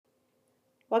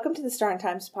Welcome to the Star and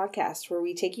Times podcast, where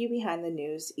we take you behind the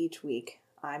news each week.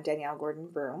 I'm Danielle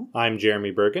Gordon-Broom. I'm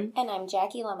Jeremy Bergen. And I'm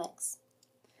Jakki Lumix.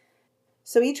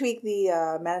 So each week,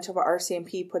 the Manitoba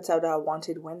RCMP puts out a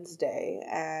Wanted Wednesday,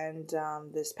 and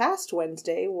this past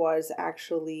Wednesday was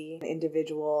actually an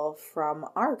individual from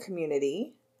our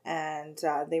community, and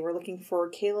they were looking for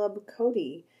Caleb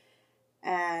Cody.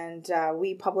 And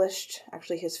we published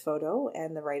actually his photo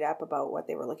and the write-up about what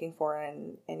they were looking for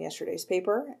in yesterday's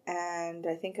paper. And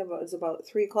I think it was about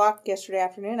 3 o'clock yesterday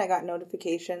afternoon, I got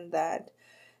notification that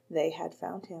they had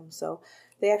found him. So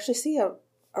they actually see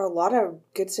a lot of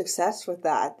good success with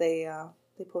that. They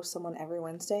post someone every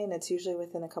Wednesday, and it's usually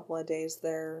within a couple of days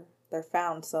they're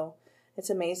found. So it's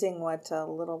amazing what a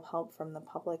little help from the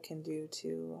public can do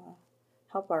to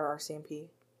help our RCMP.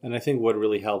 And I think what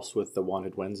really helps with the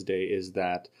Wanted Wednesday is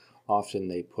that often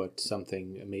they put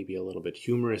something maybe a little bit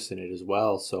humorous in it as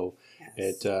well. So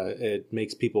yes. It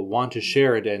makes people want to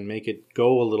share it and make it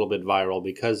go a little bit viral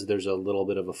because there's a little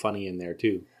bit of a funny in there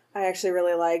too. I actually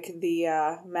really like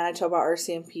the Manitoba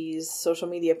RCMP's social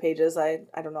media pages. I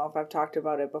don't know if I've talked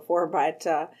about it before, but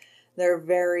they're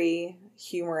very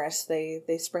humorous. They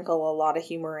sprinkle a lot of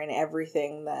humor in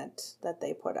everything that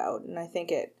they put out. And I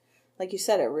think it, like you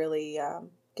said, it really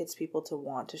gets people to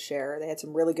want to share. They had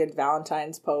some really good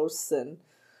Valentine's posts and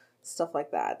stuff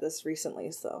like that this recently.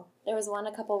 So there was one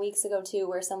a couple weeks ago too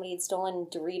where somebody had stolen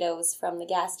Doritos from the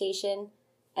gas station,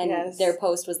 and yes. Their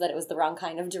post was that it was the wrong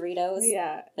kind of Doritos.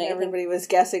 Yeah, and everybody was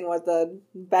guessing what the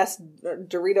best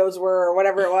Doritos were or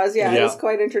whatever it was. Yeah, it was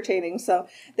quite entertaining. So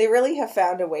they really have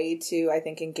found a way to, I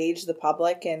think, engage the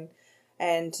public and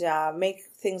make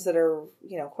things that are,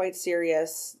 quite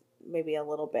serious maybe a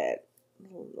little bit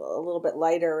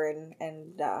lighter and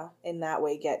in that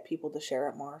way get people to share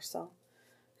it more. So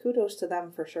kudos to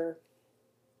them for sure.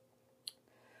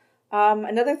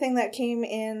 Another thing that came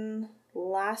in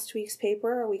last week's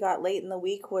paper, we got late in the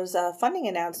week, was a funding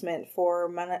announcement for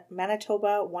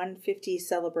Manitoba 150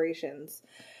 celebrations.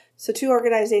 So 2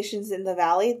 organizations in the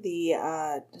Valley,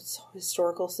 the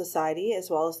Historical Society as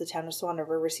well as the Town of Swan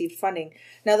River, received funding.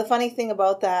 Now, the funny thing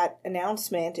about that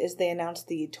announcement is they announced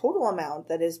the total amount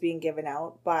that is being given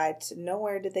out, but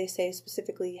nowhere did they say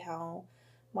specifically how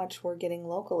much we're getting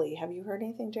locally. Have you heard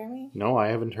anything, Jeremy? No, I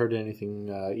haven't heard anything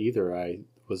either. I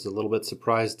was a little bit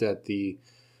surprised at the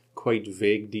quite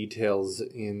vague details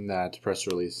in that press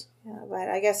release. Yeah, but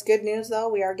I guess good news, though,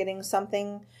 we are getting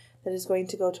something that is going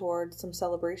to go towards some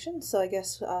celebrations. So I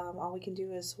guess all we can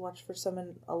do is watch for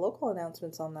some local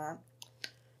announcements on that.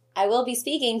 I will be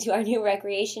speaking to our new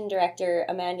recreation director,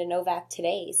 Amanda Novak,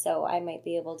 today, so I might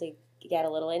be able to get a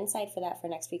little insight for that for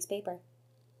next week's paper.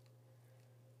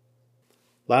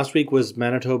 Last week was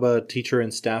Manitoba Teacher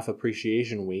and Staff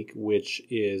Appreciation Week, which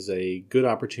is a good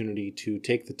opportunity to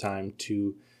take the time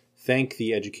to thank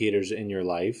the educators in your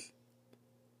life.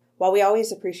 While we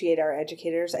always appreciate our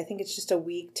educators, I think it's just a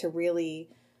week to really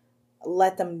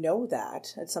let them know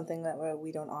that. It's something that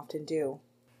we don't often do.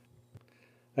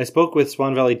 I spoke with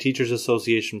Swan Valley Teachers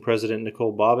Association President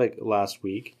Nicole Bobick last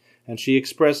week, and she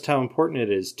expressed how important it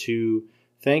is to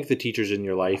thank the teachers in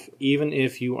your life, even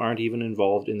if you aren't even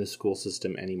involved in the school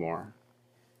system anymore.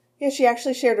 Yeah, she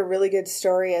actually shared a really good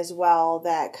story as well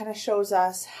that kind of shows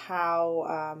us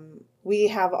how we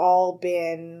have all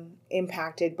been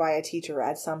impacted by a teacher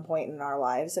at some point in our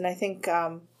lives. And I think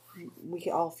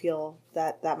we all feel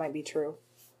that might be true.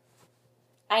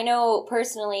 I know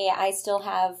personally I still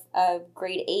have a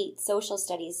grade 8 social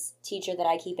studies teacher that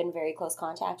I keep in very close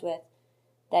contact with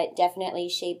that definitely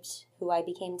shaped who I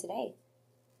became today.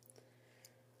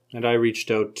 And I reached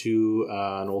out to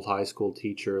an old high school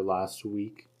teacher last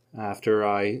week after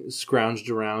I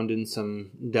scrounged around in some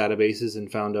databases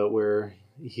and found out where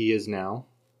he is now.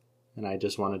 And I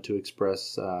just wanted to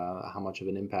express how much of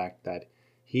an impact that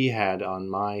he had on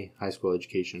my high school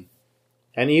education.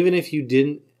 And even if you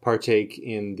didn't partake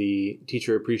in the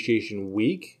Teacher Appreciation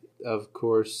Week, of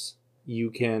course, you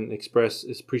can express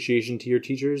appreciation to your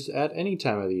teachers at any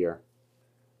time of the year.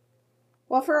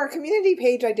 Well, for our community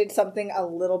page, I did something a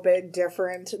little bit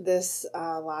different this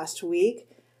last week.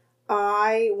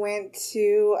 I went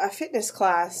to a fitness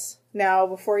class. Now,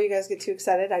 before you guys get too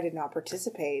excited, I did not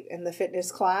participate in the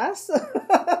fitness class.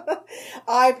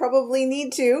 I probably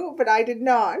need to, but I did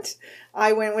not.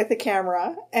 I went with a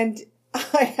camera, and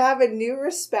I have a new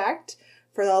respect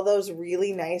for all those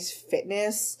really nice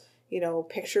fitness,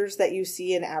 pictures that you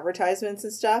see in advertisements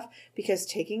and stuff, because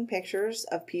taking pictures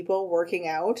of people working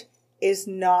out is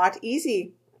not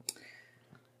easy.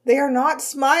 They are not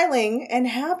smiling and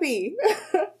happy.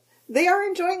 They are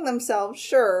enjoying themselves,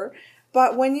 sure,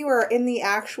 But when you are in the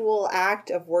actual act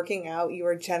of working out, you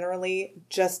are generally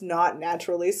just not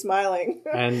naturally smiling.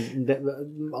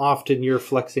 And often you're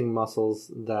flexing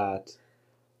muscles that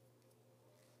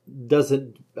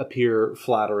doesn't appear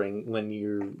flattering when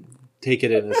you take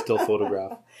it in a still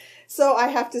photograph. So I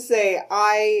have to say,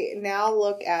 I now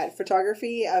look at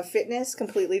photography of fitness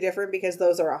completely different because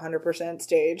those are 100%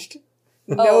 staged.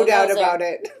 No doubt about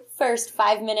it. First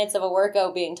 5 minutes of a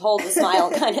workout being told to smile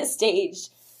kind of staged.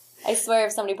 I swear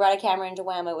if somebody brought a camera into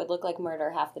Wham, it would look like murder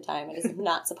half the time. It is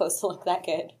not supposed to look that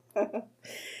good.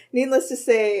 Needless to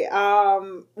say,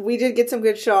 we did get some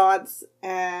good shots,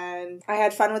 and I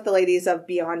had fun with the ladies of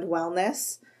Beyond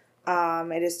Wellness.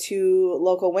 It is two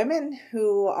local women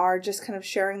who are just kind of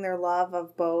sharing their love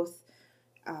of both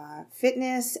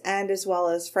fitness and as well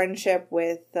as friendship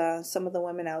with some of the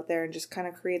women out there and just kind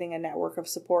of creating a network of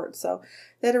support. So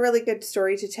they had a really good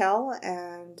story to tell,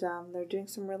 and they're doing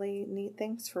some really neat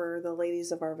things for the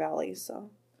ladies of our valley. So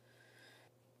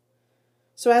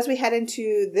as we head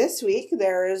into this week,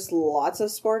 there is lots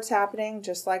of sports happening.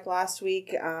 Just like last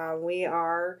week, we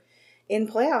are in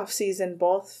playoff season,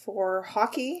 both for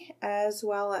hockey as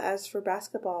well as for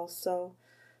basketball. So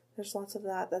there's lots of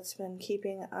that's been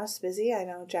keeping us busy. I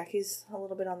know Jackie's a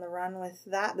little bit on the run with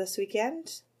that this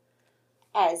weekend.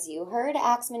 As you heard,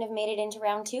 Axemen have made it into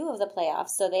round 2 of the playoffs,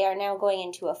 so they are now going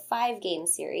into a 5-game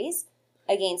series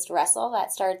against Russell.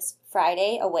 That starts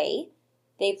Friday away.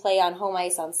 They play on home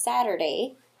ice on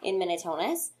Saturday in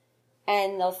Minnetonka's,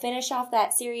 and they'll finish off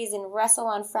that series in Russell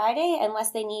on Friday unless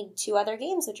they need 2 other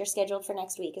games, which are scheduled for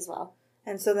next week as well.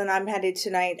 And so then I'm headed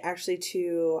tonight actually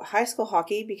to high school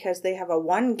hockey because they have a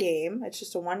 1 game. It's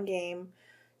just a 1 game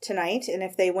tonight. And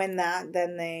if they win that,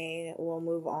 then they will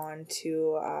move on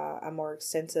to a more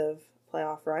extensive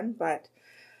playoff run. But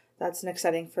that's an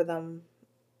exciting for them.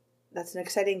 That's an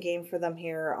exciting game for them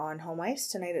here on home ice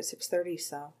tonight at 6:30.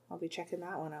 So I'll be checking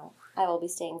that one out. I will be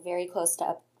staying very close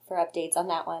to for updates on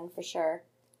that one for sure.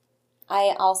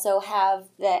 I also have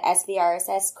the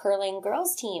SVRSS curling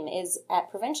girls team is at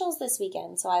provincials this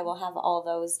weekend, so I will have all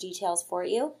those details for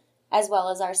you, as well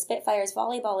as our Spitfires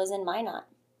volleyball is in Minot.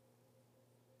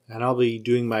 And I'll be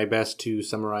doing my best to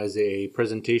summarize a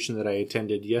presentation that I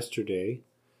attended yesterday,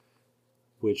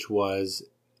 which was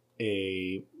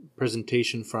a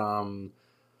presentation from,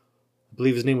 I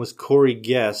believe his name was Corey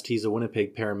Guest. He's a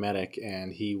Winnipeg paramedic,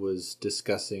 and he was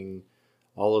discussing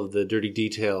all of the dirty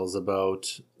details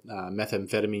about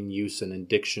methamphetamine use and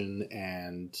addiction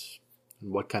and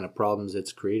what kind of problems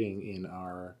it's creating in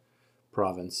our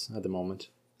province at the moment.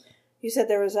 You said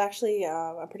there was actually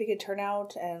a pretty good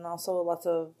turnout and also lots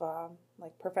of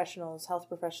professionals, health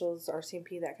professionals,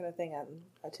 RCMP, that kind of thing in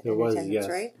attendance, yes.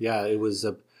 Right? Yeah, it was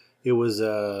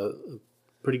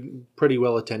pretty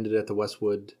well attended at the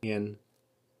Westwood Inn,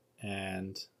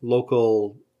 and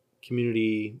local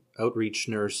community outreach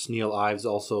nurse Neil Ives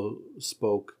also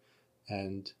spoke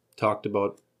and talked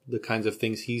about the kinds of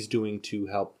things he's doing to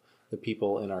help the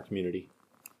people in our community.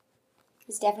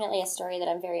 It's definitely a story that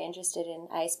I'm very interested in.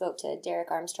 I spoke to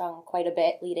Derek Armstrong quite a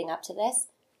bit leading up to this,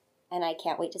 and I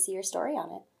can't wait to see your story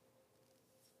on it.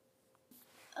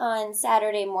 On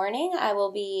Saturday morning, I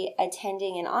will be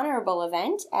attending an honorable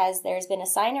event as there's been a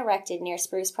sign erected near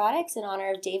Spruce Products in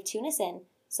honor of Dave Tunison.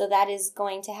 So that is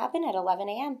going to happen at 11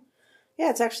 a.m. Yeah,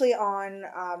 it's actually on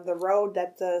the road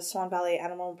that the Swan Valley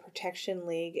Animal Protection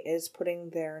League is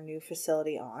putting their new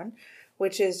facility on,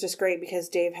 which is just great because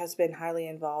Dave has been highly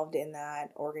involved in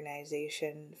that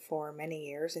organization for many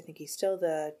years. I think he's still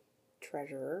the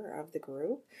treasurer of the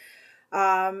group.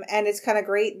 And it's kind of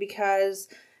great because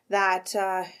that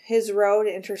his road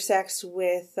intersects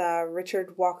with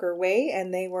Richard Walker Way,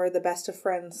 and they were the best of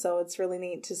friends. So it's really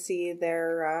neat to see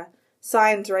their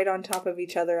signs right on top of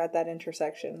each other at that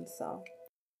intersection. So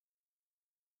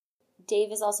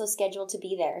Dave is also scheduled to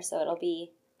be there, so it'll be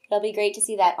great to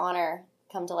see that honor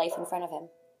come to life in front of him.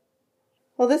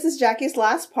 Well, this is Jackie's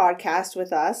last podcast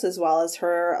with us, as well as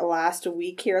her last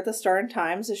week here at the Star and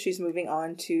Times as she's moving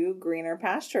on to greener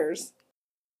pastures.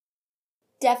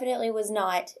 Definitely was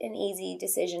not an easy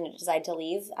decision to decide to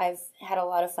leave. I've had a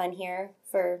lot of fun here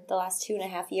for the last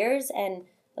 2.5 years, and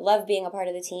I love being a part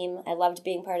of the team. I loved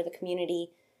being part of the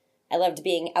community. I loved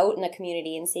being out in the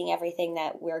community and seeing everything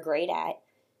that we're great at.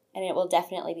 And it will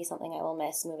definitely be something I will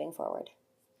miss moving forward.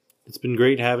 It's been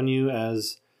great having you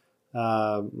as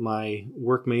my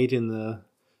workmate in the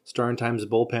Star and Times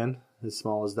bullpen, as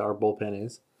small as our bullpen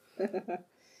is.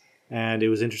 And it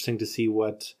was interesting to see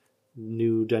what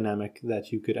new dynamic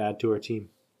that you could add to our team.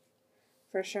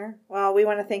 For sure. Well, we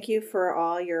want to thank you for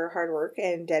all your hard work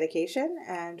and dedication,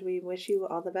 and we wish you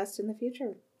all the best in the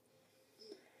future.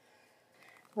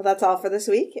 Well, that's all for this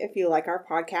week. If you like our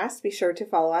podcast, be sure to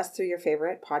follow us through your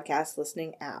favorite podcast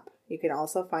listening app. You can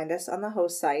also find us on the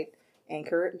host site,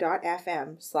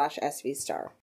 anchor.fm/svstar.